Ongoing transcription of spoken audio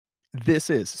This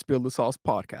is Spill the Sauce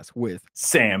Podcast with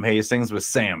Sam Hastings with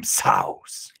Sam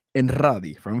Sauce.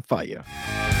 Enradi from Fire.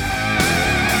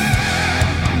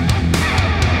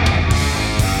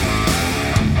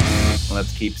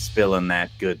 Let's keep spilling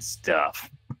that good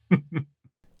stuff.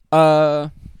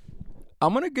 I'm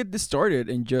gonna get this started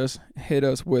and just hit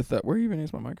us with where even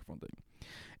is my microphone thing?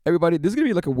 Everybody, this is gonna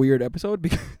be like a weird episode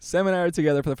because Sam and I are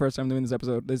together for the first time doing this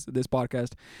episode, this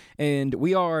podcast, and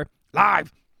we are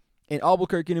live in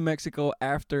Albuquerque, New Mexico,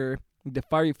 after the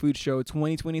Fiery Food Show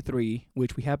 2023,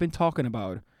 which we have been talking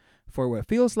about for what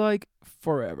feels like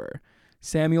forever.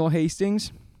 Samuel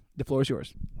Hastings, the floor is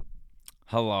yours.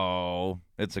 Hello.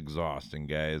 It's exhausting,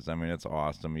 guys. I mean, it's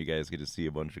awesome. You guys get to see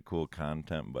a bunch of cool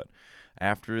content, but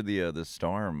after the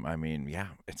storm, I mean, yeah,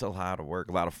 it's a lot of work,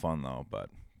 a lot of fun though, but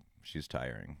she's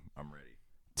tiring. I'm ready.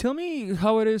 Tell me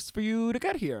how it is for you to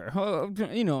get here.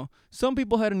 Some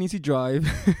people had an easy drive.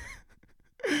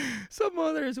 Some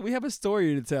others, we have a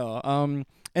story to tell.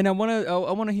 And I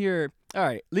wanna hear. All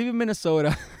right, leaving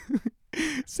Minnesota.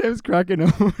 Sam's cracking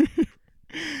up.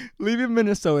 Leaving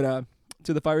Minnesota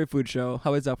to the Fiery Food Show.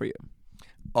 How is that for you?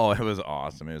 Oh, it was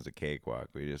awesome. It was a cakewalk.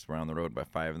 We just were on the road by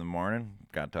 5 a.m,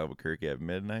 got to Albuquerque at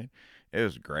midnight. It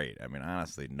was great. I mean,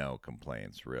 honestly, no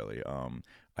complaints, really.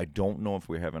 I don't know if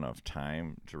we have enough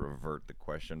time to revert the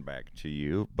question back to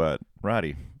you, but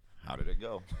Roddy, how did it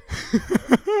go?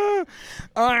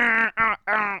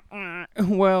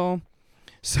 Well,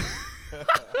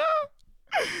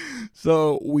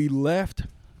 so we left.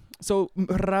 So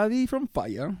Radi from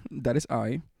Fire, that is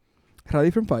I.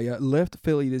 Radi from Fire left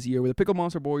Philly this year with the Pickle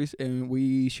Monster Boys, and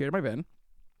we shared my van.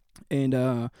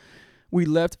 And we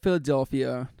left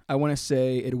Philadelphia. I want to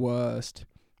say it was.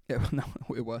 No,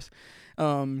 it was.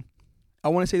 I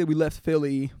want to say that we left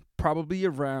Philly probably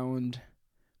around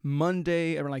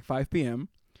Monday around like 5 p.m.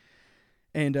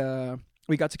 And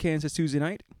we got to Kansas Tuesday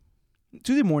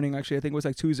morning, actually. I think it was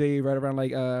like Tuesday, right around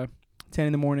like 10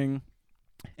 in the morning.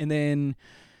 And then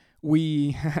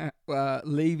we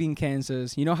leaving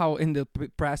Kansas. You know how in the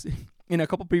press, in a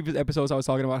couple previous episodes, I was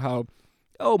talking about how,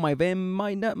 oh, my van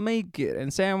might not make it.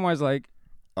 And Sam was like,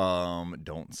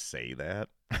 don't say that.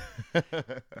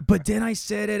 but then I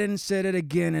said it and said it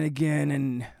again and again.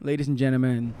 And ladies and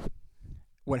gentlemen,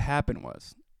 what happened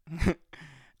was,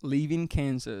 leaving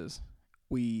Kansas,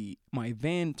 my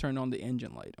van turned on the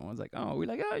engine light. And I was like,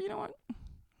 you know what?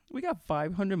 We got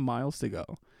 500 miles to go.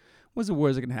 What's the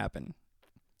worst that can happen?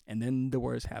 And then the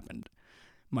worst happened.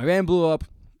 My van blew up.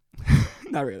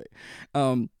 Not really.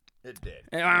 It did.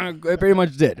 It pretty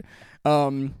much did.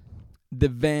 The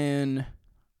van,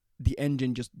 the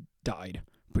engine just died,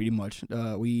 pretty much.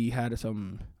 We had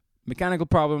some mechanical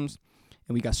problems,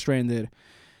 and we got stranded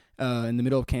in the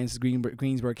middle of Kansas,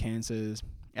 Greensburg, Kansas.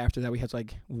 After that, we had to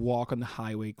like walk on the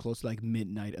highway close to like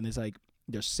midnight, and there's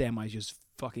semis just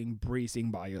fucking breezing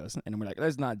by us, and we're like,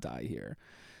 let's not die here.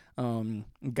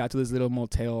 Got to this little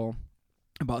motel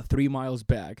about 3 miles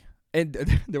back, and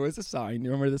there was a sign.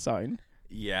 You remember the sign?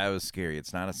 Yeah, it was scary.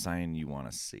 It's not a sign you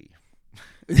want to see.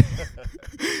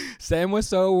 Sam was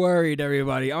so worried,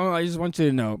 everybody. Oh, I just want you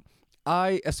to know.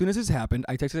 As soon as this happened,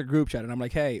 I texted a group chat, and I'm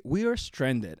like, hey, we are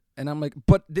stranded. And I'm like,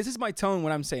 but this is my tone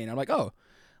when I'm saying, I'm like, oh,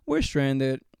 we're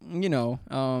stranded.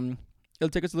 It'll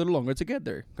take us a little longer to get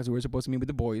there because we were supposed to meet with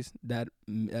the boys at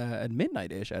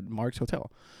midnight-ish at Mark's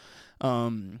Hotel.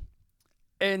 And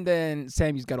then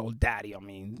Sammy's got old daddy on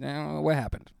me. What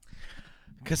happened?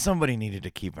 Because somebody needed to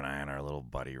keep an eye on our little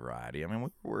buddy Roddy. I mean, we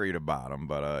were worried about him,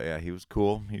 but yeah, he was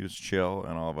cool. He was chill,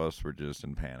 and all of us were just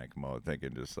in panic mode,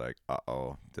 thinking just like,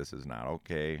 uh-oh, this is not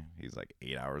okay. He's like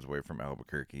 8 hours away from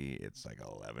Albuquerque. It's like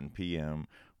 11 p.m.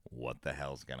 What the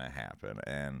hell's going to happen?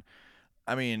 And,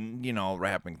 I mean,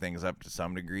 wrapping things up to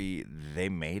some degree, they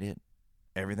made it.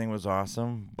 Everything was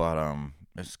awesome, but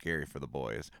it's scary for the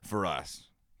boys, for us,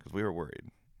 because we were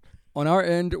worried. On our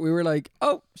end, we were like,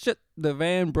 oh, shit, the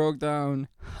van broke down.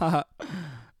 How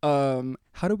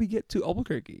do we get to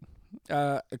Albuquerque?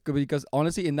 Because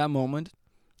honestly, in that moment,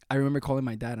 I remember calling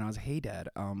my dad, and I was like, hey, Dad,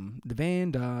 the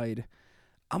van died.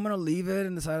 I'm going to leave it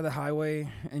in the side of the highway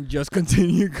and just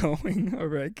continue going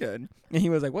over I could. And he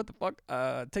was like, what the fuck?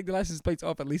 Take the license plates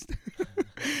off at least.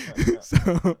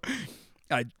 So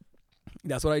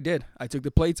that's what I did. I took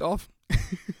the plates off.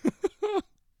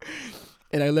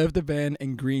 And I left the van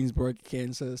in Greensburg,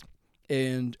 Kansas.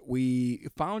 And we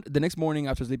found the next morning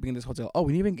after sleeping in this hotel. Oh,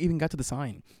 we didn't even got to the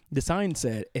sign. The sign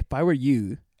said, if I were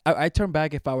you, I turned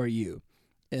back if I were you.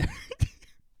 Straight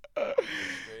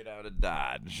out of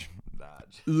Dodge.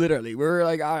 Literally. We were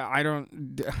like, I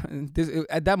don't.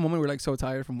 At that moment, we were like so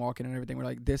tired from walking and everything. We're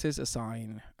like, this is a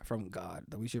sign from God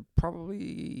that we should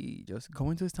probably just go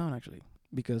into this town, actually.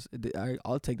 because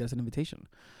I'll take that as an invitation.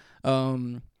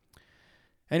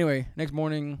 Anyway, next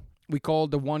morning we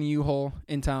called the one U-Haul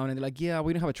in town, and they're like, "Yeah,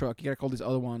 we don't have a truck. You gotta call this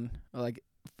other one, like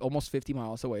almost 50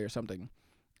 miles away or something."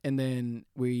 And then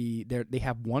they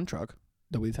have one truck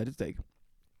that we decided to take,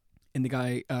 and the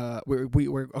guy,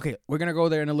 we're okay. We're gonna go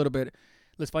there in a little bit.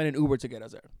 Let's find an Uber to get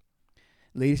us there.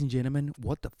 Ladies and gentlemen,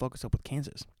 what the fuck is up with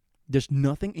Kansas? There's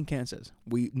nothing in Kansas.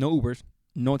 No Ubers,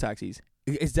 no taxis.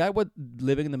 Is that what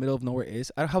living in the middle of nowhere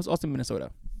is? How's Austin,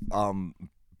 Minnesota?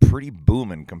 Pretty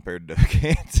booming compared to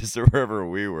Kansas or wherever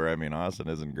we were. I mean, Austin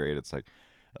isn't great. It's like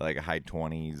a high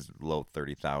 20s, low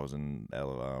 30,000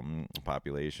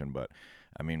 population. But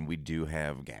I mean, we do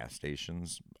have gas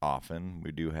stations often.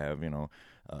 We do have,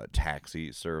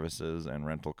 taxi services and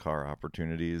rental car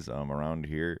opportunities around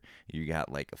here. You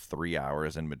got like 3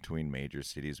 hours in between major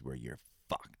cities where you're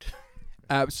fucked.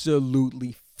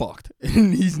 Absolutely fucked.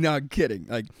 And he's not kidding.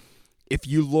 Like, if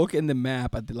you look in the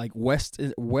map at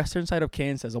the western side of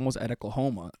Kansas, almost at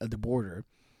Oklahoma, at the border,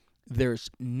 there's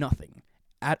nothing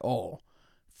at all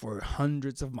for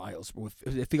hundreds of miles.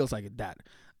 It feels like that.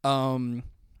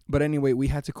 But anyway, we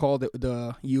had to call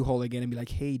the U-Haul again and be like,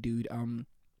 "Hey, dude,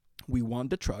 we want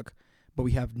the truck, but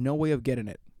we have no way of getting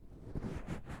it.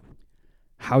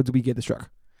 How do we get this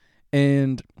truck?"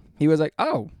 And he was like,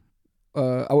 "Oh,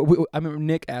 I remember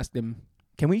Nick asked him,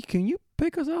 can you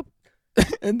pick us up?"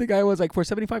 And the guy was like, "For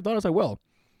 $75, I will."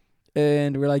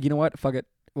 And we're like, "You know what? Fuck it.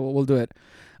 We'll do it."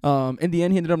 In the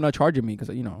end, he ended up not charging me because,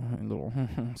 a little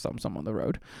something on the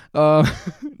road.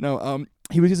 No,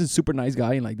 he was just a super nice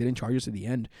guy and didn't charge us at the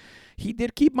end. He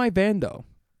did keep my van though.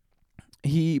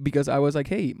 Because I was like,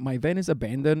 "Hey, my van is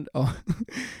abandoned.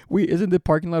 Isn't the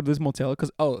parking lot of this motel?"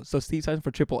 So Steve signed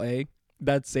for AAA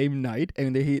that same night,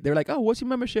 and they're like, "Oh, what's your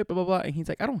membership?" Blah blah blah. And he's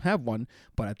like, "I don't have one,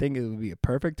 but I think it would be a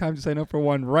perfect time to sign up for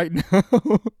one right now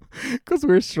because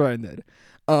we're stranded."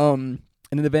 And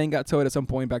then the van got towed at some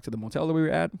point back to the motel that we were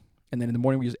at, and then in the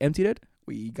morning we just emptied it.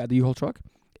 We got the U-Haul truck,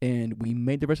 and we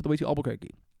made the rest of the way to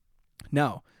Albuquerque.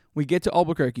 Now we get to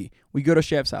Albuquerque. We go to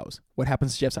Chef's house. What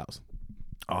happens to Chef's house?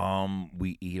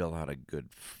 We eat a lot of good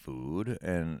food,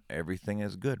 and everything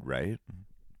is good, right?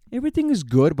 Everything is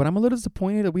good, but I'm a little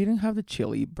disappointed that we didn't have the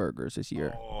chili burgers this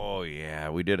year. Oh yeah,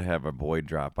 we did have a boy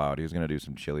drop out. He was gonna do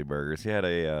some chili burgers. He had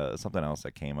something else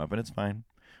that came up, and it's fine.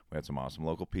 We had some awesome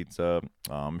local pizza.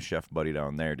 Chef buddy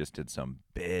down there just did some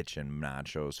bitch and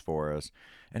nachos for us,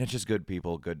 and it's just good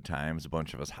people, good times. A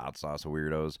bunch of us hot sauce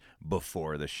weirdos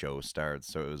before the show starts,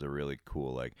 so it was a really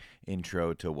cool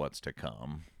intro to what's to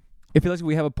come. It feels like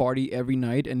we have a party every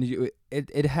night, and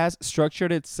it has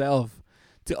structured itself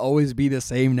to always be the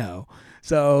same now.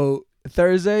 So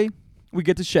Thursday, we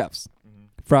get to Chef's. Mm-hmm.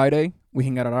 Friday, we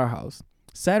hang out at our house.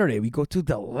 Saturday, we go to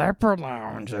the Leper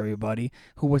Lounge, everybody.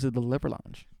 Who was at the Leper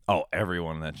Lounge? Oh,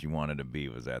 everyone that you wanted to be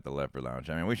was at the Leper Lounge.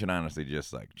 I mean, we should honestly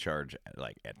just charge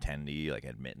attendee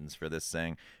admittance for this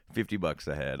thing, $50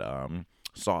 a head.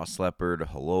 Sauce Leopard,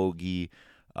 Halogi,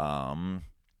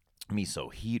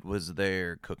 Miso Heat was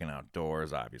there, cooking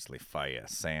outdoors, obviously Fire,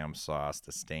 Sam Sauce,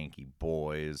 the Stanky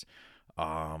Boys.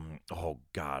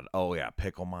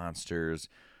 Pickle Monsters.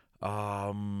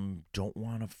 Don't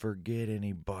want to forget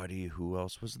anybody. Who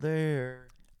else was there?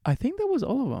 I think that was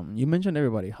all of them. You mentioned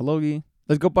everybody. Halogi.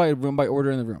 Let's go by room by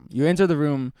order in the room. You enter the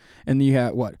room, and you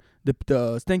had what? The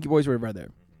Stanky Boys were right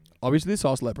there. Obviously, the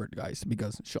Sauce Leopard guys,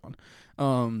 because Sean.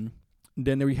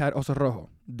 Then we had Oso Rojo.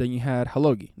 Then you had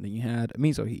Halogi. Then you had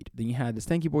Miso Heat. Then you had the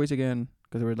Stanky Boys again,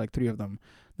 because there were 3 of them.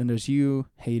 Then there's you,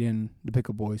 Hayden, the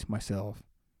Pickle Boys, myself.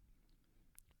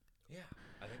 Yeah,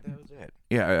 I think that was it.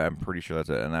 Yeah, I'm pretty sure that's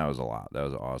it. And that was a lot. That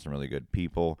was awesome. Really good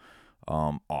people.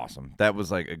 Awesome. That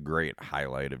was a great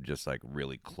highlight of just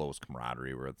really close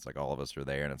camaraderie where it's all of us are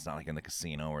there, and it's not like in the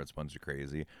casino where it's a bunch of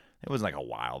crazy. It wasn't a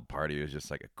wild party. It was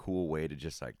just a cool way to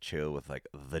just chill with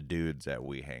the dudes that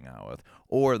we hang out with,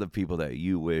 or the people that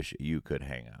you wish you could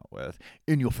hang out with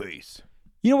in your face.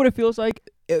 You know what it feels like?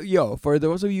 Yo, for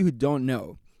those of you who don't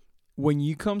know, when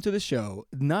you come to the show,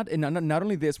 not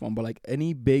only this one, but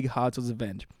any big Hot Sauce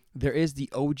event, there is the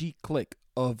OG clique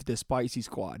of the Spicy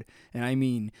Squad. And I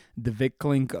mean the Vic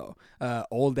Klinko,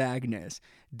 Old Agnes,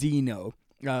 Dino,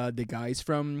 the guys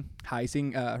from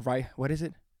Rising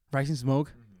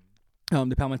Smoke,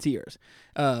 the Palmatiers.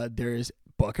 There's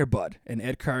Booker Bud and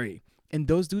Ed Curry. And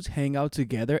those dudes hang out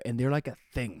together, and they're like a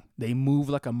thing. They move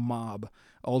like a mob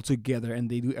all together, and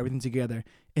they do everything together.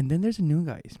 And then there's the new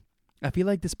guys. I feel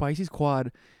like the Spicy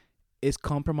Squad is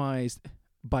compromised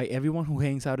by everyone who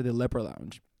hangs out at the Leper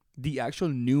Lounge. The actual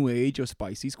new age of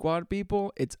Spicy Squad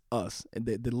people, it's us,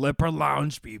 the Leper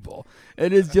Lounge people.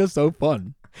 And it's just so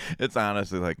fun. It's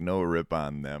honestly like no rip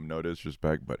on them, no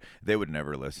disrespect, but they would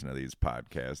never listen to these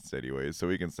podcasts anyways. So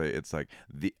we can say it's like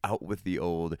the out with the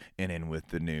old and in with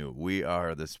the new. We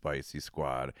are the Spicy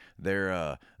Squad.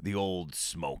 They're the old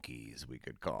Smokies, we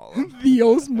could call them. The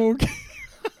old smoke.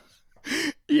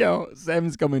 Yo,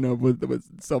 Sam's coming up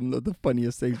with some of the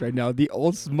funniest things right now. The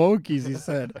old Smokies, he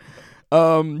said.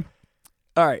 All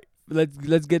right,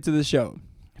 let's get to the show.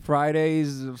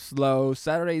 Fridays slow,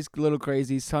 Saturdays a little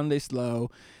crazy, Sunday slow.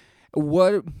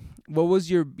 What was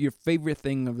your favorite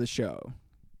thing of the show?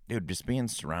 Dude, just being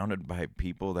surrounded by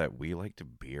people that we like to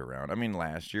be around. I mean,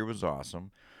 last year was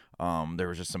awesome. There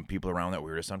was just some people around that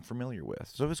we were just unfamiliar with.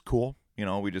 So it was cool. You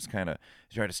know, we just kind of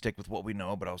try to stick with what we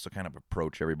know, but also kind of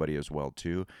approach everybody as well,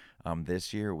 too.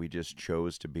 This year, we just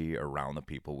chose to be around the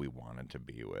people we wanted to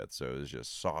be with. So it was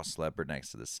just Sauce Leopard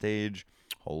next to the stage,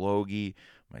 Hologi,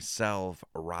 myself,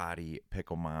 Roddy,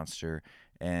 Pickle Monster,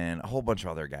 and a whole bunch of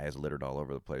other guys littered all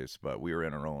over the place. But we were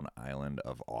in our own island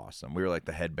of awesome. We were like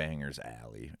the Headbangers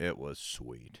Alley. It was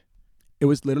sweet. It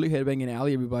was literally Headbanging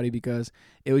Alley, everybody, because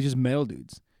it was just metal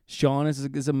dudes. Sean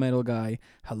is a metal guy.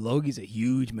 Halogi's a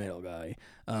huge metal guy.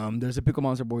 There's a Pickle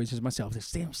Monster Boys, there's myself, there's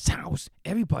Sam's house.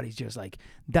 Everybody's just like,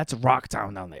 that's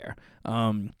Rocktown down there.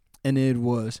 And it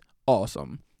was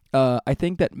awesome. I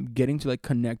think that getting to like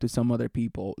connect with some other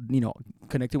people, you know,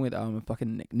 connecting with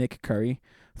fucking Nick Curry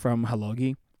from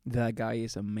Halogi, that guy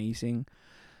is amazing.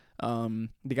 The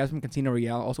guys from Cantina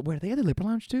Real also, were they at the Liquor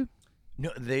Lounge too? No,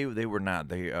 they were not.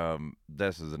 They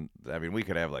this is I mean, we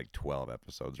could have like 12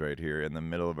 episodes right here in the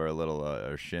middle of our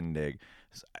little shindig.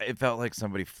 It felt like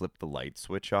somebody flipped the light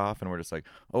switch off and we're just like,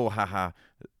 "Oh, haha.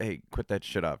 Hey, quit that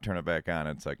shit off. Turn it back on."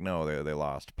 It's like, "No, they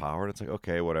lost power." And it's like,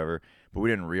 "Okay, whatever." But we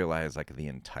didn't realize like the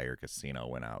entire casino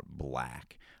went out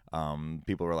black.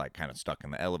 People were like kind of stuck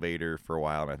in the elevator for a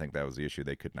while, and I think that was the issue.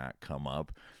 They could not come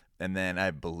up. And then I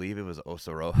believe it was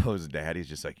Osorojo's dad. He's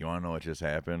just like, "You want to know what just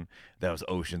happened? That was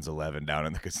Ocean's 11 down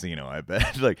in the casino, I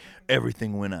bet." Like,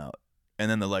 everything went out. And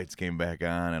then the lights came back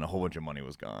on, and a whole bunch of money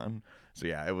was gone. So,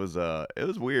 yeah, it was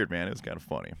weird, man. It was kind of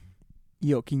funny.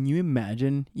 Yo, can you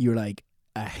imagine you're like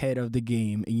ahead of the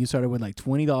game and you started with like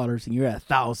 $20 and you're at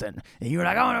 1,000 and you're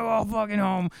like, "I want to go fucking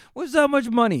home. What's that much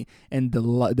money?" And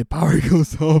the power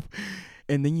goes off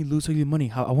and then you lose all your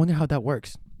money. I wonder how that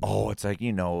works. Oh, it's like,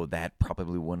 you know, that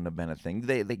probably wouldn't have been a thing.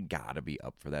 They got to be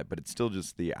up for that, but it's still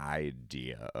just the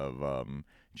idea of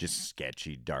just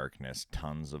sketchy darkness,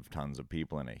 tons of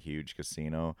people in a huge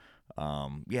casino.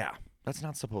 Yeah, that's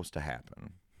not supposed to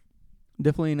happen.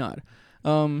 Definitely not.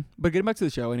 But getting back to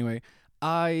the show anyway,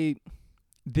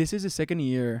 this is the second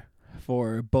year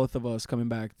for both of us coming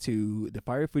back to the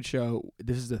Fire Food Show.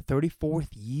 This is the 34th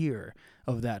year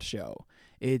of that show.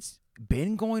 It's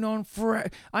been going on for.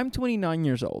 I'm 29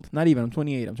 years old. Not even. I'm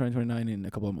 28. I'm turning 29 in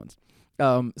a couple of months.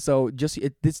 So just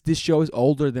this show is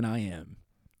older than I am.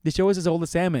 This show is as old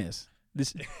as Sam is.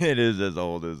 It is as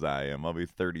old as I am. I'll be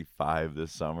 35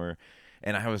 this summer.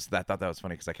 And I thought that was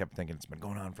funny because I kept thinking it's been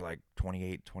going on for like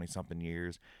 20 something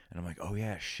years. And I'm like, oh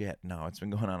yeah, shit. No, it's been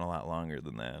going on a lot longer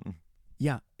than that.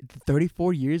 Yeah,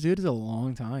 34 years, dude, is a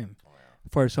long time. Oh, yeah.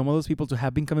 For some of those people to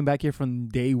have been coming back here from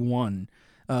day one.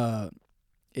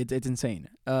 It's insane.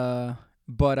 Yeah,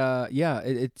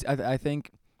 I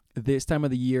think this time of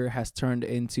the year has turned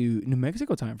into New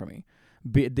Mexico time for me.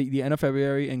 The end of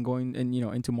February and going and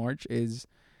into March is,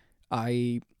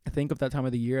 I think of that time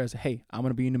of the year as, hey, I'm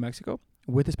gonna be in New Mexico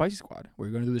with the Spicy Squad.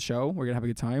 We're gonna do the show. We're gonna have a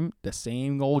good time. The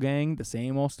same old gang, the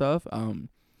same old stuff.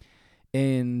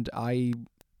 And I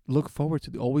look forward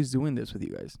to always doing this with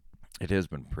you guys. It has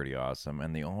been pretty awesome,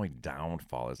 and the only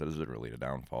downfall is literally a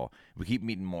downfall. We keep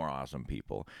meeting more awesome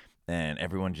people, and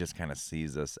everyone just kind of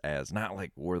sees us as not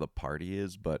like where the party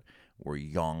is, but we're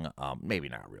young, maybe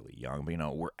not really young,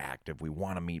 but, we're active. We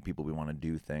want to meet people. We want to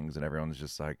do things, and everyone's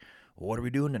just like, well, what are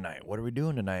we doing tonight? What are we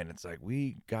doing tonight? And it's like,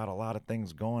 we got a lot of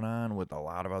things going on with a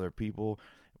lot of other people.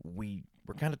 We're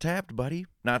kind of tapped, buddy.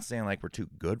 Not saying like we're too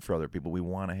good for other people. We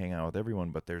want to hang out with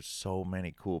everyone, but there's so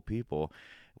many cool people.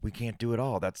 We can't do it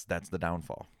all. That's the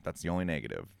downfall. That's the only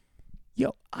negative.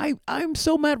 Yo, I'm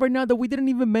so mad right now that we didn't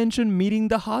even mention meeting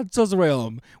the Hot Sauce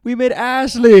Realm. We met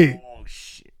Ashley. Oh,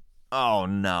 shit. Oh,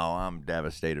 no. I'm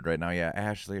devastated right now. Yeah,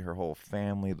 Ashley, her whole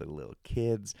family, the little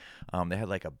kids. They had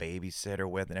like a babysitter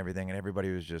with and everything, and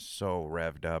everybody was just so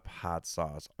revved up. Hot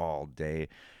sauce all day.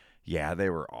 Yeah, they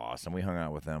were awesome. We hung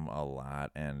out with them a lot.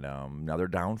 And another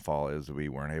downfall is we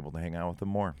weren't able to hang out with them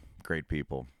more. Great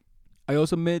people. I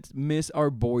also miss our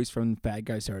boys from Fat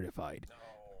Guy Certified.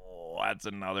 Oh, that's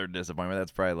another disappointment.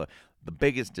 That's probably the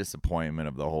biggest disappointment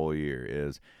of the whole year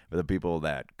is for the people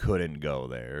that couldn't go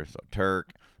there. So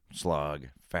Turk, Slug,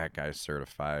 Fat Guy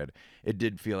Certified. It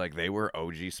did feel like they were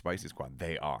OG Spicy Squad.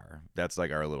 They are. That's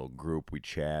like our little group we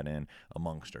chat in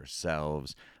amongst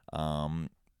ourselves.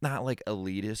 Not like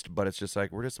elitist, but it's just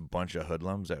like we're just a bunch of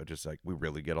hoodlums that just like we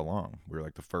really get along. We were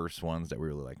like the first ones that we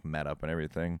really like met up and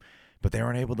everything, but they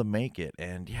weren't able to make it,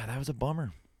 and yeah, that was a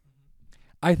bummer.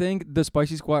 I think the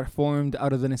Spicy Squad formed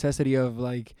out of the necessity of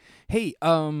like, hey,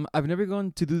 I've never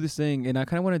gone to do this thing, and I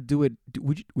kind of want to do it.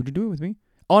 Would you do it with me?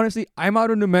 Honestly, I'm out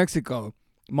of New Mexico.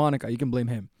 Monica, you can blame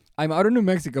him. I'm out of New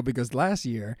Mexico because last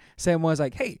year Sam was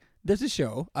like, hey, there's a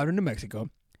show out in New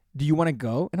Mexico. Do you want to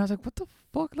go? And I was like, what the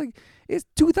fuck? Like, it's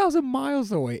 2,000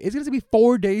 miles away. It's going to be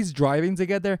 4 days driving to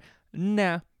get there.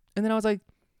 Nah. And then I was like,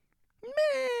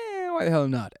 man, why the hell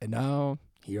not? And now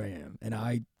here I am, and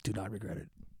I do not regret it.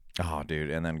 Oh,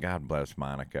 dude. And then God bless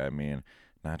Monica. I mean,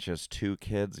 not just 2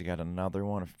 kids. You got another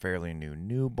one, a fairly new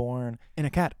newborn. And a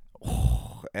cat.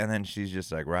 And then she's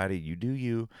just like, Roddy, you do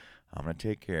you. I'm going to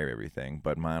take care of everything.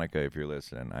 But Monica, if you're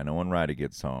listening, I know when Roddy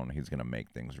gets home, he's going to make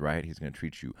things right. He's going to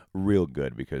treat you real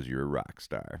good because you're a rock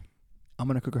star. I'm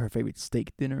going to cook her favorite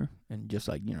steak dinner and just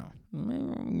like,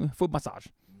 foot massage.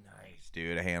 Nice,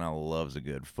 dude. Hannah loves a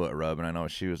good foot rub. And I know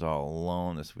she was all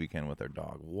alone this weekend with her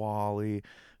dog, Wally.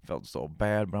 Felt so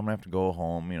bad, but I'm going to have to go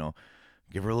home,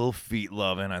 give her a little feet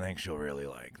loving. I think she'll really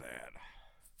like that.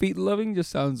 Feet loving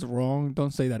just sounds wrong.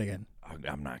 Don't say that again.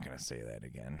 I'm not going to say that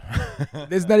again.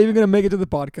 It's not even going to make it to the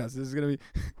podcast. This is going to be,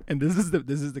 and this is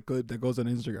the clip that goes on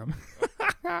Instagram.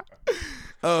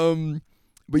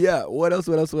 But yeah, what else?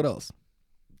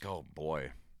 Oh,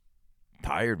 boy.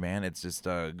 Tired, man. It's just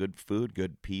good food,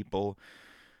 good people.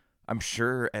 I'm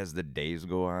sure as the days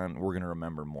go on, we're going to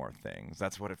remember more things.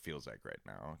 That's what it feels like right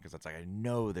now. Because it's like, I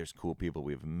know there's cool people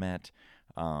we've met.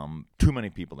 Too many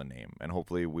people to name. And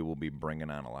hopefully we will be bringing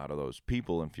on a lot of those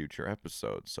people in future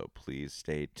episodes. So please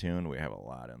stay tuned. We have a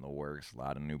lot in the works, a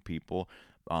lot of new people.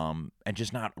 And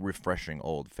just not refreshing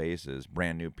old faces,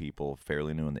 brand new people,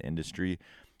 fairly new in the industry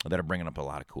that are bringing up a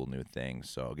lot of cool new things.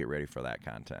 So get ready for that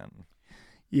content.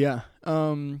 Yeah.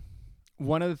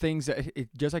 One of the things that,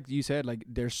 just like you said, like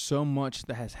there's so much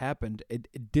that has happened.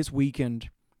 This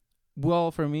weekend, well,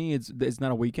 for me, it's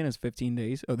not a weekend. It's 15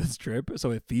 days of this trip,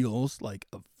 so it feels like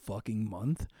a fucking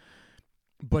month.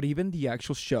 But even the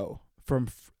actual show, from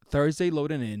Thursday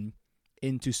loading in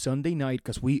into Sunday night,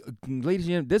 because ladies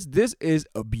and gentlemen, this is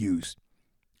abuse.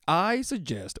 I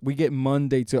suggest we get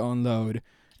Monday to unload.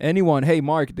 Anyone, hey,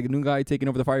 Mark, the new guy taking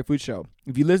over the Fire Food Show,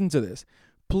 if you listen to this,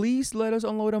 please let us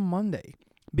unload on Monday.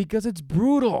 Because it's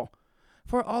brutal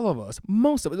for all of us.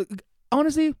 Most of it.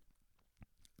 Honestly,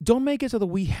 don't make it so that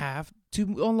we have to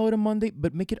unload on Monday,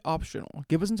 but make it optional.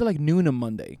 Give us until like noon on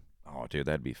Monday. Oh, dude,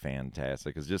 that'd be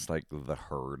fantastic. It's just like the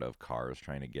herd of cars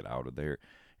trying to get out of there.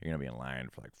 You're going to be in line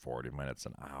for like 40 minutes,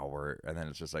 an hour. And then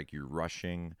it's just like you're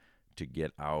rushing to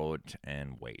get out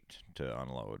and wait to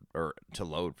unload, or to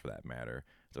load for that matter.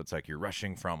 So it's like you're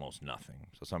rushing for almost nothing.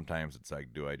 So sometimes it's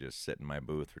like, do I just sit in my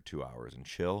booth for 2 hours and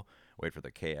chill, wait for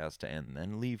the chaos to end, and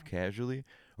then leave casually?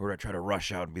 Or do I try to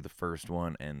rush out and be the first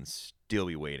one and still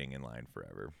be waiting in line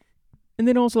forever? And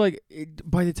then also, like,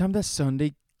 by the time that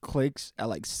Sunday clicks at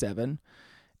like 7,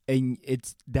 and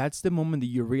that's the moment that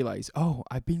you realize, oh,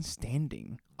 I've been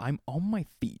standing. I'm on my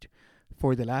feet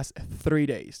for the last 3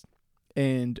 days.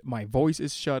 And my voice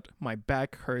is shut, my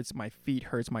back hurts, my feet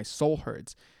hurts, my soul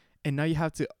hurts. And now you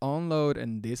have to unload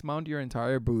and dismount your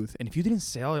entire booth. And if you didn't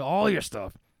sell all your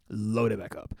stuff, load it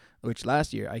back up. Which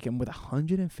last year I came with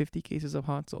 150 cases of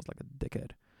hot sauce like a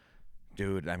dickhead.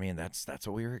 Dude, I mean, that's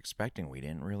what we were expecting. We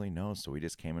didn't really know, so we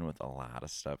just came in with a lot of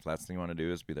stuff. Last thing you want to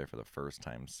do is be there for the first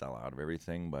time, sell out of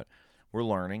everything. But we're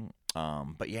learning.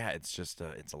 But yeah, it's just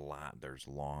it's a lot. There's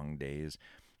long days.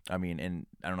 I mean, and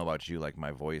I don't know about you, like my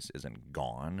voice isn't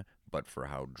gone, but for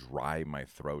how dry my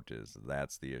throat is,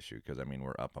 that's the issue. Because, I mean,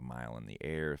 we're up a mile in the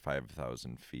air,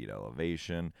 5,000 feet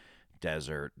elevation,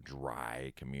 desert,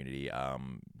 dry community.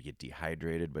 You get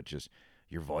dehydrated, but just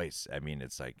your voice, I mean,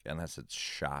 it's like, unless it's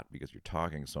shot because you're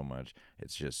talking so much,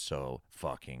 it's just so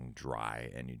fucking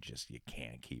dry, and you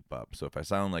can't keep up. So if I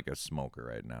sound like a smoker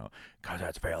right now, because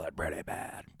that's feeling pretty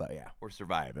bad. But yeah, we're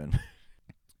surviving.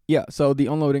 Yeah, so the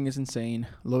unloading is insane.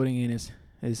 Loading in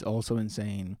is also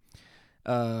insane.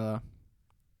 I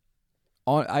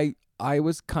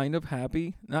was kind of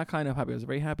happy. Not kind of happy. I was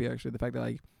very happy, actually. The fact that,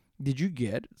 like, did you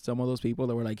get some of those people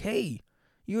that were like, hey,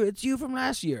 it's you from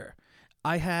last year?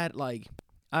 I had, like,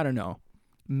 I don't know,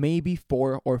 maybe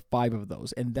 4 or 5 of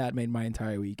those, and that made my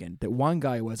entire weekend. That one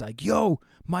guy was like, yo,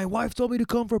 my wife told me to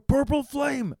come for Purple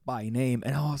Flame by name,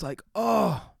 and I was like,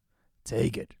 oh,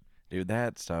 take it. Dude,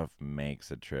 that stuff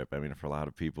makes a trip. I mean, for a lot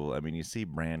of people, I mean, you see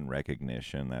brand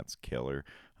recognition, that's killer.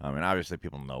 And obviously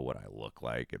people know what I look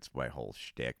like. It's my whole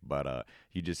shtick. But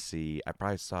you just see, I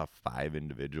probably saw 5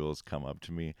 individuals come up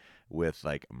to me with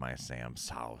like my Sam's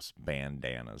House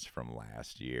bandanas from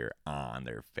last year on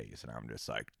their face. And I'm just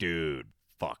like, dude,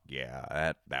 fuck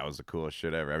yeah. That was the coolest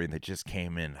shit ever. I mean, they just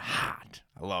came in hot.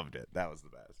 I loved it. That was the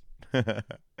best.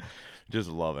 Just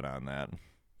love it on that.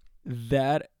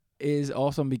 That is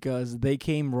awesome because they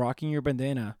came rocking your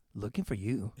bandana looking for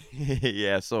you.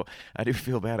 Yeah, so I do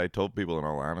feel bad. I told people in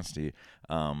all honesty,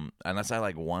 unless I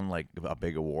like won like a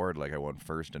big award, like I won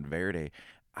first in Verde,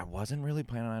 I wasn't really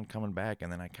planning on coming back,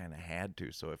 and then I kind of had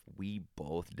to. So if we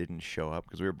both didn't show up,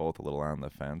 because we were both a little on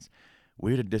the fence,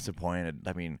 we would have disappointed.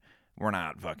 I mean, we're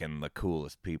not fucking the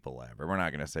coolest people ever. We're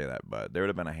not going to say that, but there would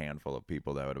have been a handful of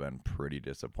people that would have been pretty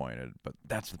disappointed. But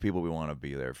that's the people we want to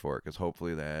be there for, because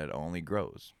hopefully that only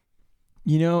grows.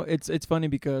 You know, it's funny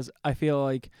because I feel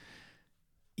like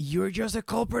you're just a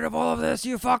culprit of all of this,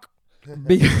 you fuck.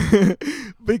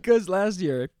 Because last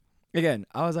year, again,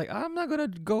 I was like, I'm not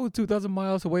going to go 2,000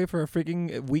 miles away for a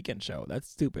freaking weekend show. That's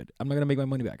stupid. I'm not going to make my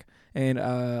money back. And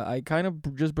I kind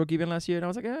of just broke even last year, and I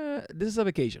was like, this is a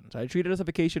vacation. So I treat it as a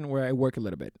vacation where I work a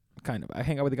little bit, kind of. I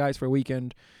hang out with the guys for a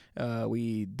weekend.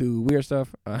 We do weird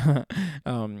stuff.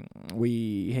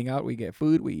 We hang out. We get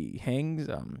food. We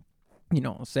hang. You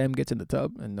know, Sam gets in the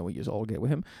tub, and then we just all get with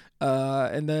him.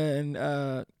 And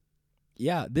then,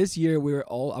 yeah, this year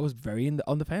I was very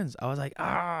on the fence. I was like,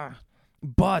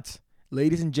 but,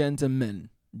 ladies and gentlemen,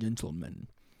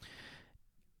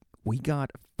 we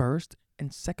got first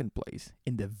and second place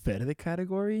in the Verde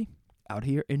category out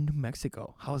here in New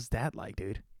Mexico. How's that like,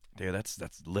 dude? Dude, that's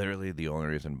literally the only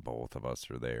reason both of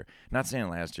us are there. Not saying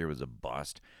last year was a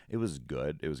bust. It was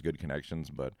good. It was good connections,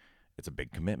 but it's a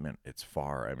big commitment. It's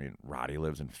far. I mean, Roddy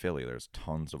lives in Philly. There's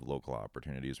tons of local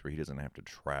opportunities where he doesn't have to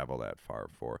travel that far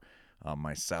for.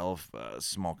 Myself, a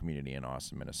small community in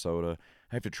Austin, Minnesota.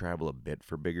 I have to travel a bit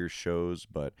for bigger shows,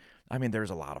 but I mean, there's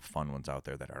a lot of fun ones out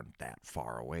there that aren't that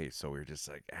far away. So we were just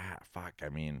like, fuck. I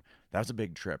mean, that was a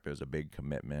big trip. It was a big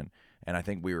commitment. And I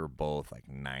think we were both like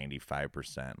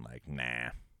 95% like,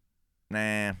 nah.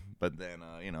 But then,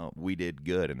 we did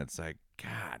good. And it's like,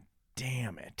 God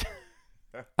damn it.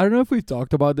 I don't know if we've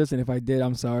talked about this, and if I did,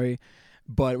 I'm sorry.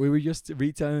 But we were just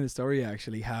retelling the story,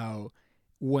 actually, how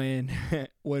when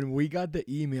we got the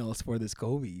emails for the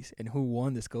Scovies and who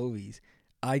won the Scovies,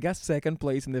 I got second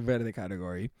place in the Verde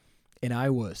category, and I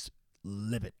was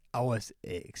livid. I was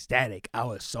ecstatic. I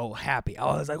was so happy.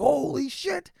 I was like, holy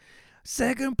shit,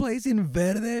 second place in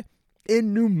Verde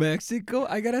in New Mexico.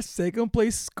 I got a second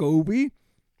place Scovie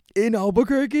in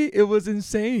Albuquerque. It was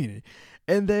insane.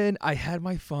 And then I had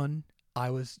my fun. I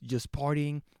was just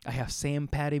partying. I have Sam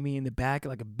patting me in the back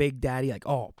like a big daddy, like,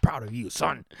 oh, proud of you,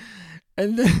 son.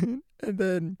 And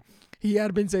then he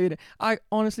had been saying, I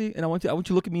honestly, and I want you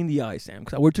to look at me in the eye, Sam,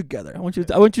 because we're together. I want you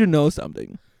to know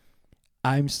something.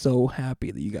 I'm so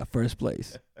happy that you got first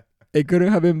place. It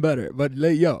couldn't have been better. But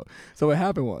so what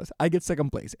happened was I get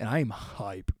second place, and I'm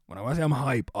hype. When I say I'm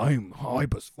hype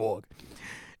as fuck.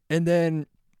 And then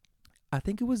I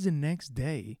think it was the next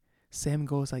day, Sam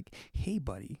goes like, hey,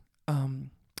 buddy,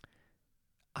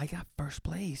 I got first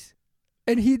place.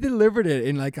 And he delivered it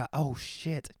in like, oh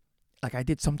shit, like I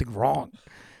did something wrong.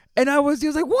 And he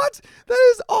was like, what?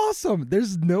 That is awesome.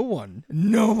 There's no one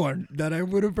that I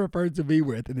would have preferred to be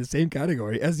with in the same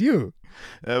category as you.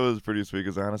 That was pretty sweet,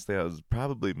 because honestly, I was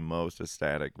probably most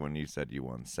ecstatic when you said you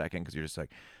won second, because you're just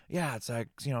like, yeah, it's like,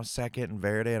 second in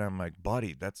Verde, and I'm like,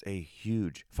 buddy, that's a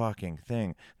huge fucking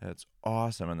thing. That's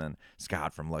awesome. And then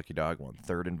Scott from Lucky Dog won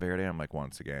third in Verde. I'm like,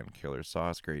 once again, killer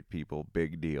sauce, great people,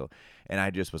 big deal. And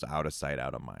I just was out of sight,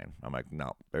 out of mind. I'm like,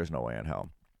 no, there's no way in hell.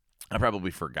 I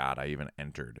probably forgot I even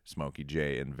entered Smokey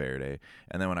J in Verde.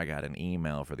 And then when I got an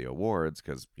email for the awards,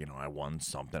 because, I won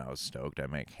something, I was stoked. I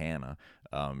make Hannah,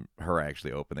 her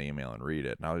actually open the email and read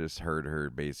it. And I just heard her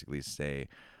basically say,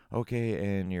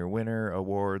 okay, and your winner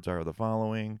awards are the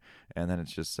following. And then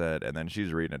it's just said, and then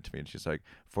she's reading it to me, and she's like,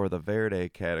 for the Verde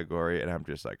category. And I'm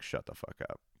just like, shut the fuck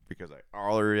up. Because I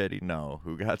already know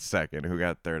who got second, who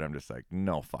got third. I'm just like,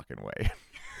 no fucking way.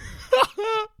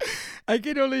 I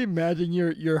can only imagine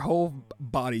your whole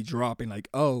body dropping like,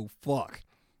 oh, fuck.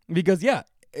 Because, yeah,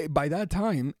 by that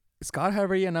time, Scott had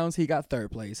already announced he got third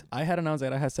place. I had announced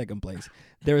that I had second place.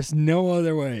 There is no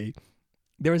other way.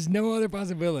 There is no other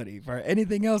possibility for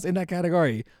anything else in that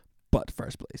category but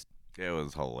first place. It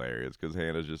was hilarious because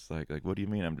Hannah's just like, what do you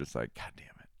mean? I'm just like, God damn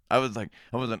it. I was like,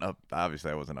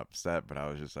 obviously I wasn't upset, but I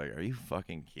was just like, are you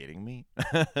fucking kidding me?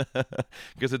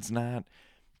 Because it's not,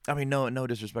 I mean, no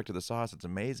disrespect to the sauce. It's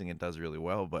amazing. It does really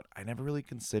well, but I never really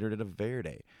considered it a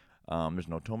verde. There's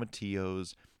no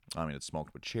tomatillos. I mean, it's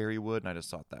smoked with cherry wood, and I just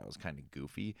thought that was kind of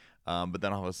goofy. But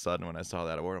then all of a sudden, when I saw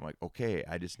that order, I'm like, okay,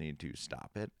 I just need to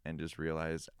stop it and just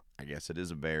realize, I guess it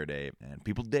is a verde, and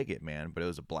people dig it, man. But it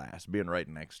was a blast being right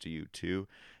next to you too,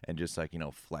 and just like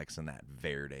flexing that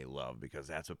verde love because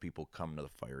that's what people come to the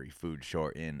Fiery Food Show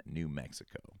in New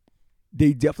Mexico.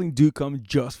 They definitely do come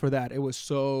just for that. It was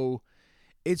so.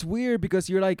 It's weird because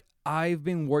you're like, I've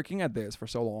been working at this for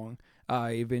so long.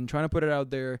 I've been trying to put it out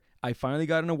there. I finally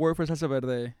got an award for Salsa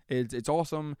Verde. It's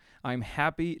awesome. I'm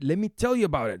happy. Let me tell you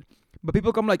about it. But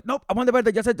people come like, nope, I want the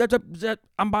Verde. That's it.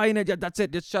 I'm buying it. Yeah, that's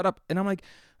it. Just shut up. And I'm like,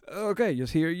 okay,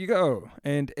 just here you go.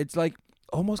 And it's like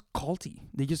almost culty.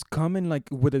 They just come in like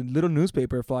with a little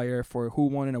newspaper flyer for who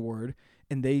won an award.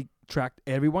 And they track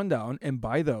everyone down and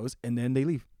buy those. And then they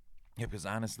leave. Yeah, because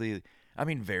honestly, I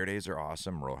mean, Verdes are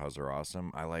awesome. Rojas are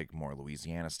awesome. I like more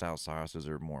Louisiana style sauces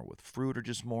or more with fruit or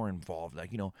just more involved.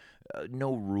 Like,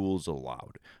 no rules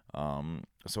allowed.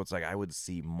 So it's like I would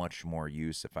see much more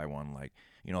use if I won like,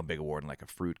 a big award in like a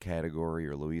fruit category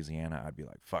or Louisiana. I'd be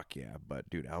like, fuck yeah. But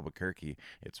dude, Albuquerque,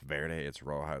 it's Verde, it's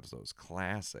Rojas, those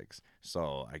classics.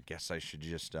 So I guess I should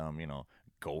just,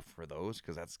 go for those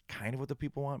because that's kind of what the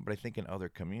people want. But I think in other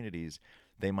communities,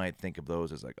 they might think of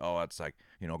those as like, oh, it's like,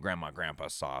 grandma, grandpa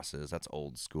sauces. That's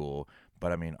old school.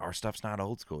 But I mean, our stuff's not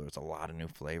old school. There's a lot of new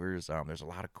flavors. There's a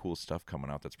lot of cool stuff coming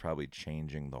out that's probably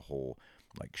changing the whole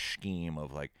like scheme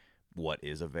of like what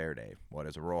is a verde, what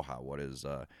is a roja, what is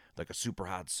like a super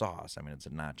hot sauce. I mean, it's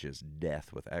not just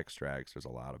death with extracts. There's a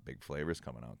lot of big flavors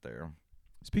coming out there.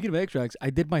 Speaking of extracts,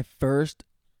 I did my first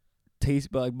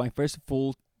taste, like my first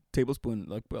full tablespoon,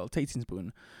 tasting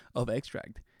spoon of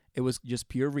extract. It was just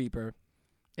pure Reaper,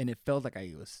 and it felt like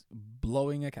I was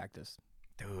blowing a cactus.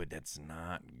 Dude, that's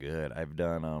not good. I've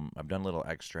done little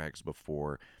extracts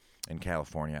before in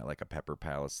California at like a Pepper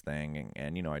Palace thing,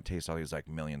 and I taste all these like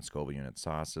million Scoville unit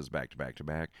sauces back to back to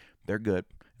back. They're good,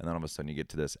 and then all of a sudden you get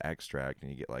to this extract and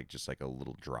you get like just like a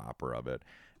little dropper of it,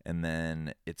 and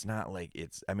then it's not like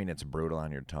it's brutal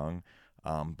on your tongue.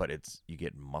 But you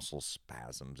get muscle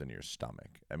spasms in your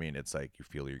stomach. I mean, it's like you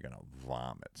feel you're gonna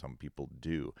vomit. Some people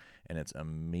do, and it's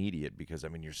immediate because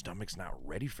your stomach's not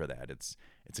ready for that. It's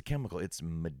a chemical. It's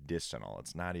medicinal.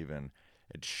 It's not even.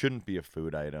 It shouldn't be a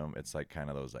food item. It's like kind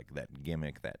of those like that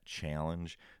gimmick, that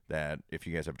challenge. That if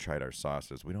you guys have tried our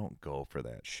sauces, we don't go for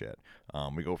that shit.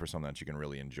 We go for something that you can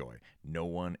really enjoy. No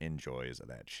one enjoys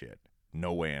that shit.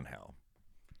 No way in hell.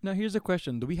 Now here's a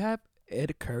question: do we have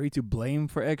Ed Curry to blame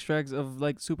for extracts of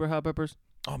like super hot peppers?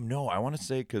 No, I want to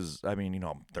say because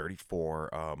I'm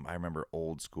 34. I remember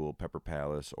old school Pepper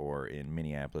Palace or in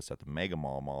Minneapolis at the Mega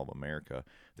Mall of America.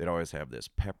 They'd always have this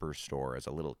pepper store as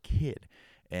a little kid,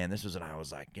 and this was when I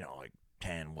was like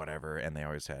 10, whatever, and they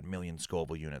always had million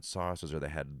Scoville unit sauces, or they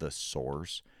had the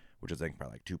Source, which is I think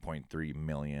probably like 2.3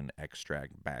 million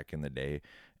extract back in the day,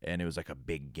 and it was like a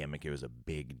big gimmick. It was a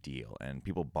big deal, and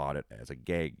people bought it as a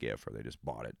gag gift, or they just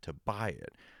bought it to buy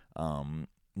it.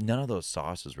 None of those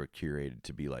sauces were curated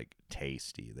to be like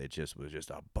tasty. They just was just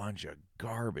a bunch of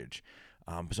garbage.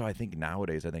 So I think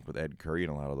nowadays, with Ed Curry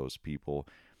and a lot of those people,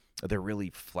 they're really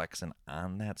flexing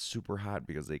on that super hot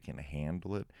because they can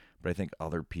handle it. But I think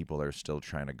other people are still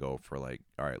trying to go for like,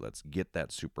 all right, let's get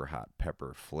that super hot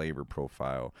pepper flavor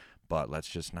profile, but let's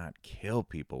just not kill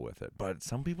people with it. But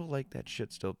some people like that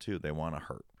shit still too. They want to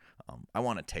hurt. I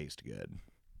want to taste good.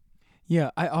 Yeah,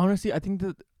 I think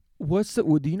that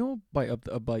do you know by up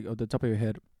the top of your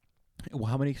head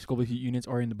how many Scoville heat units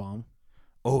are in the bomb?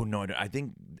 Oh no, I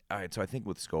think all right. So I think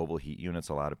with Scoville heat units,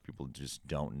 a lot of people just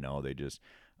don't know. They just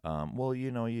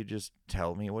you just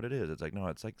tell me what it is. It's like, no,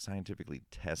 it's like scientifically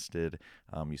tested.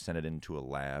 You send it into a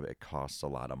lab. It costs a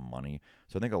lot of money.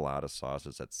 So I think a lot of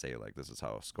sauces that say like this is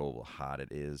how Scoville hot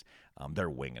it is, they're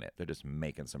winging it. They're just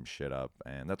making some shit up,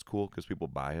 and that's cool because people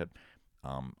buy it.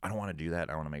 I don't want to do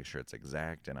that. I want to make sure it's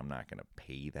exact, and I'm not going to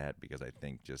pay that because I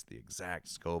think just the exact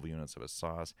Scoville units of a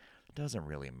sauce doesn't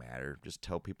really matter. Just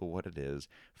tell people what it is,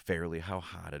 fairly how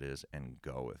hot it is, and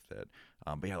go with it.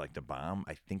 But yeah, like the bomb,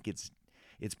 I think it's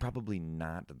probably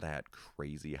not that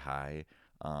crazy high.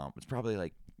 It's probably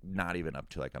like not even up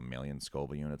to like 1 million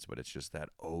Scoville units, but it's just that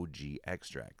OG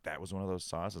extract. That was one of those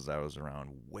sauces that was around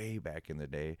way back in the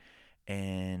day,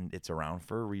 and it's around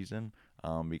for a reason.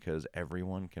 Because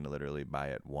everyone can literally buy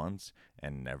it once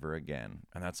and never again.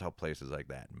 And that's how places like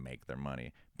that make their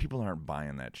money. People aren't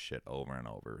buying that shit over and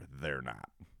over. They're not.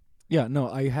 Yeah, no,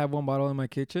 I have one bottle in my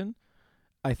kitchen.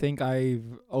 I think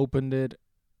I've opened it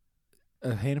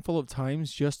a handful of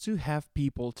times just to have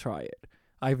people try it.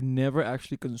 I've never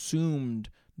actually consumed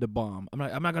the bomb. I'm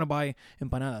not gonna buy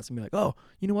empanadas and be like, oh,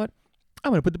 you know what?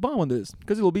 I'm gonna put the bomb on this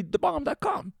because it'll be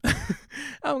thebomb.com.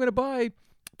 I'm gonna buy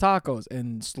tacos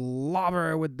and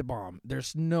slobber with the bomb.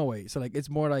 There's no way. So like, it's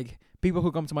more like people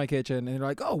who come to my kitchen and they're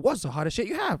like, oh, what's the hottest shit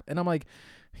you have? And I'm like,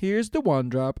 here's the one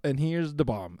drop and here's the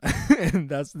bomb. And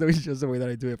that's just the way that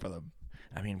I do it for them.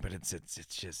 I mean, but it's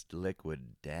just liquid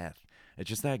death. It's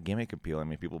just that gimmick appeal. I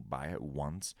mean, people buy it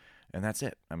once, and that's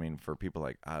it. I mean, for people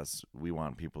like us, we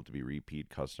want people to be repeat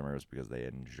customers because they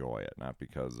enjoy it, not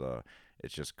because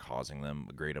it's just causing them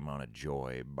a great amount of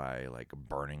joy by like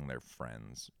burning their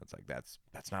friends. It's like that's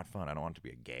not fun. I don't want it to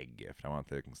be a gag gift. I want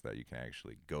things that you can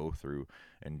actually go through,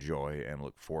 enjoy, and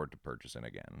look forward to purchasing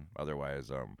again.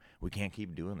 Otherwise, we can't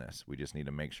keep doing this. We just need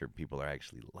to make sure people are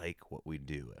actually like what we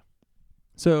do.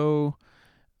 So,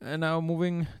 and now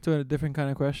moving to a different kind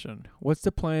of question. What's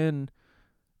the plan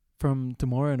from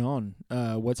tomorrow and on?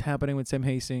 What's happening with Sam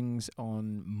Hastings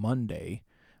on Monday,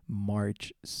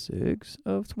 March 6th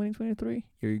of 2023?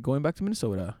 You're going back to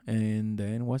Minnesota, and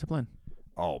then what's the plan?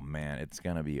 Oh, man, it's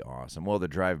going to be awesome. Well, the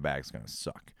drive back's going to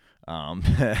suck.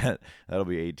 That'll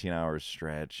be 18-hour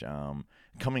stretch.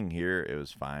 Coming here, it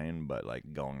was fine, but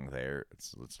like going there,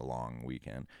 it's a long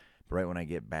weekend. But right when I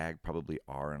get back, probably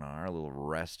R&R, a little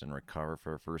rest and recover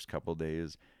for the first couple of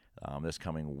days. This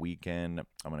coming weekend,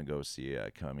 I'm going to go see a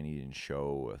comedian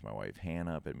show with my wife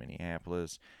Hannah up in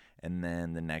Minneapolis. And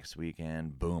then the next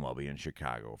weekend, boom, I'll be in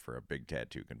Chicago for a big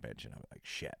tattoo convention. I'm like,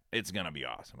 shit, it's going to be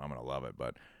awesome. I'm going to love it.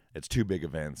 But it's 2 big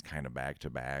events kind of back to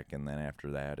back. And then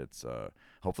after that, it's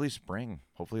hopefully spring.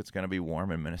 Hopefully it's going to be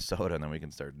warm in Minnesota, and then we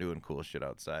can start doing cool shit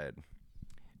outside.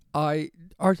 Are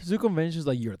tattoo conventions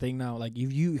like your thing now? Like,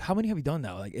 how many have you done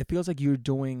now? Like, it feels like you're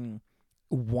doing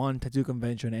one tattoo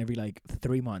convention every like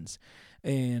 3 months,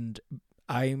 and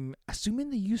I'm assuming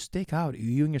that you stick out.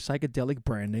 You and your psychedelic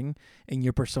branding and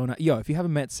your persona. Yo, if you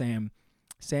haven't met Sam,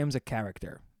 Sam's a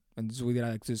character, and this is what I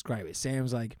like to describe it.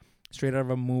 Sam's like straight out of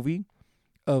a movie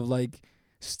of like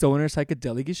stoner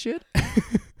psychedelic and shit,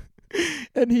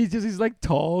 and he's like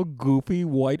tall, goofy,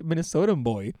 white Minnesotan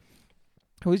boy.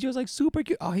 Who's just like super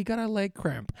cute. Oh, he got a leg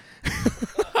cramp.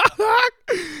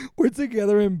 We're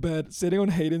together in bed, sitting on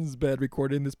Hayden's bed,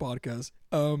 recording this podcast.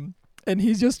 And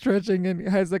he's just stretching and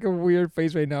has like a weird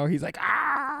face right now. He's like,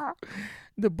 ah.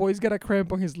 The boy's got a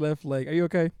cramp on his left leg. Are you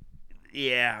okay?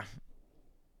 Yeah.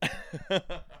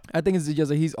 I think it's just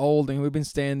that he's old and we've been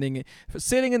sitting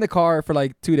in the car for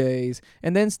like 2 days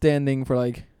and then standing for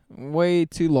like way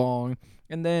too long.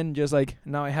 And then just like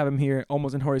now I have him here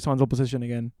almost in horizontal position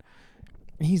again.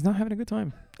 He's not having a good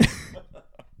time.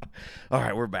 All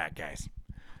right, we're back, guys.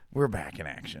 We're back in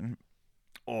action.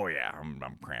 Oh, yeah, I'm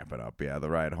cramping up. Yeah, the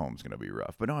ride home's going to be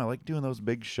rough. But no, I like doing those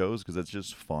big shows because it's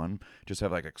just fun. Just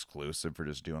have like exclusive for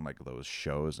just doing like those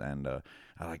shows. And I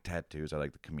like tattoos. I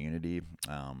like the community.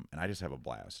 And I just have a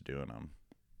blast doing them.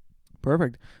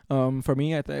 Perfect. For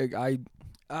me, I think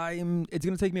it's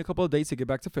gonna take me a couple of days to get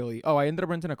back to Philly. Oh, I ended up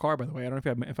renting a car, by the way. I don't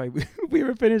know if we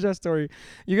ever finished that story.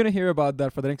 You're gonna hear about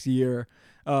that for the next year,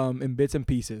 in bits and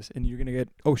pieces, and you're gonna get,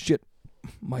 oh shit,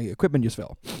 my equipment just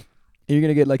fell. And you're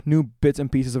gonna get like new bits and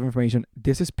pieces of information.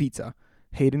 This is pizza.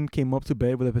 Hayden came up to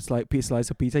bed with a slice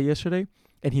of pizza yesterday,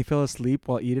 and he fell asleep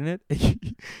while eating it.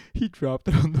 And he dropped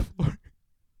it on the floor.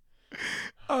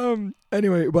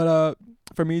 Anyway, but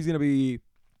for me, it's gonna be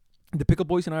the Pickle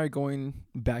Boys and I are going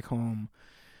back home.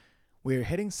 We're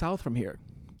heading south from here.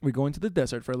 We're going to the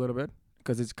desert for a little bit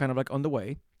because it's kind of like on the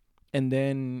way. And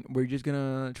then we're just going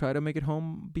to try to make it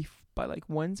home by like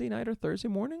Wednesday night or Thursday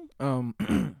morning. And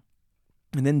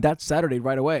then that Saturday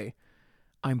right away,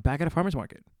 I'm back at a farmer's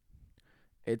market.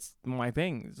 It's my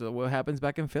thing. So what happens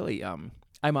back in Philly? I'm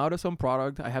out of some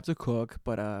product. I have to cook,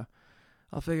 but I'll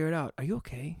figure it out. Are you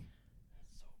okay?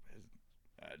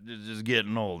 Just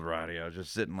getting old, Roddy. I was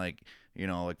just sitting like,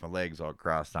 like my legs all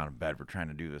crossed on a bed. We're trying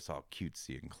to do this all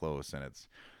cutesy and close, and it's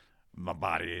my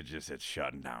body. It's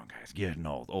shutting down, guys. Getting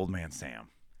old. Old man Sam.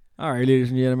 All right, ladies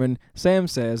and gentlemen. Sam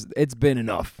says it's been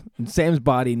enough. Sam's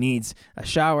body needs a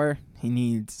shower. He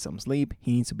needs some sleep.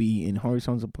 He needs to be in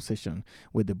horizontal position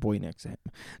with the boy next to him.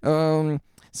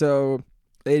 So,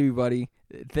 everybody,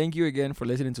 thank you again for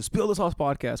listening to Spill the Sauce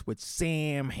podcast with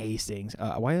Sam Hastings.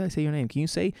 Why did I say your name? Can you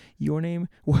say your name?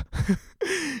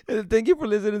 Thank you for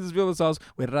listening to Spill the Sauce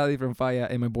with Roddy from Faya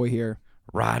and my boy here,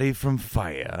 Roddy from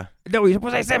Faya. No, you're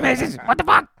supposed to say Sam Hastings. What the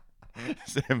fuck?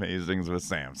 Sam Hastings with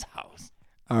Sam's house.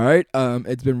 All right.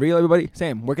 It's been real, everybody.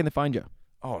 Sam, where can they find you?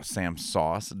 Oh,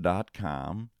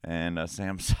 samsauce.com and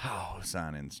Sam's house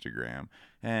on Instagram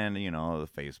and, the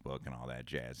Facebook and all that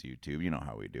jazz, YouTube. You know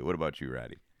how we do. What about you,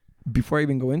 Roddy? Before I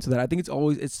even go into that, I think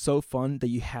it's so fun that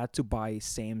you had to buy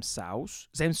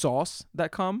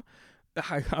samsauce.com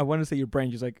I want to say your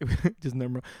brain just like just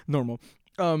normal.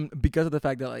 Because of the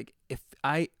fact that like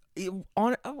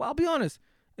I'll be honest,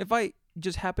 if I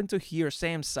just happen to hear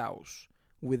Sam's house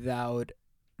without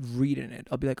reading it,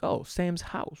 I'll be like, oh, Sam's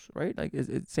house, right? Like, is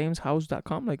it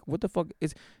samshouse.com? Like, what the fuck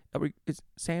is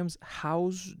Sam's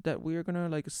house that we're gonna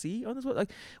like see on this?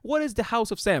 Like, what is the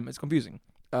house of Sam? It's confusing.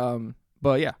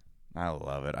 But yeah. I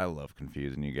love it. I love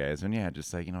confusing you guys. And yeah,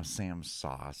 just like, Sam's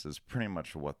sauce is pretty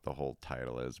much what the whole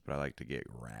title is, but I like to get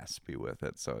raspy with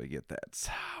it. So you get that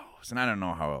sauce. And I don't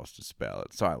know how else to spell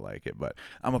it. So I like it, but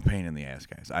I'm a pain in the ass,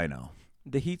 guys. I know.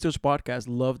 The Heat Source podcast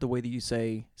love the way that you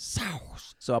say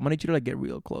sauce. So I'm gonna need you to like get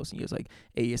real close and use like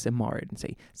ASMR it and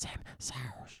say Sam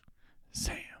sauce.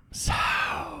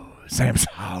 Sam's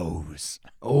house.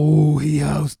 Oh, he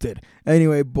hosted.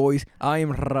 Anyway, boys, I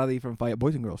am Radi from Fire.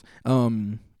 Boys and girls.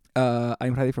 I'm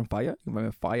Radi from Fire. You can find me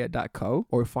at fire.co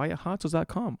or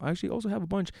firehotsauce.com. I actually also have a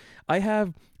bunch. I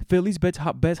have Philly's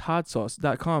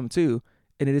besthotsauce.com too,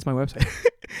 and it is my website.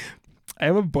 I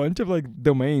have a bunch of like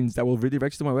domains that will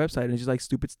redirect you to my website, and it's just like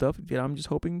stupid stuff that I'm just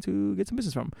hoping to get some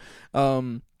business from.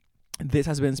 This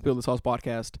has been Spill the Sauce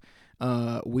podcast.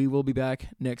 We will be back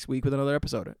next week with another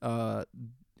episode. How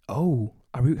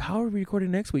are we recording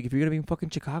next week if you're gonna be in fucking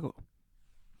Chicago?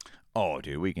 Oh,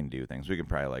 dude, we can do things. We can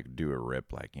probably like do a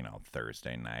rip like,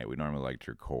 Thursday night. We normally like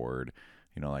to record,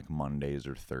 like Mondays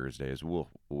or Thursdays. We'll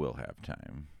have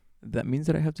time. That means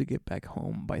that I have to get back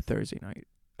home by Thursday night.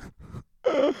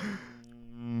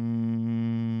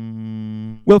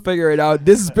 We'll figure it out.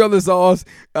 This is Spill the Sauce.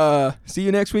 See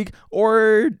you next week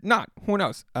or not. Who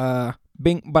knows?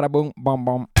 Bing, bada boom, bom,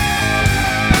 bom.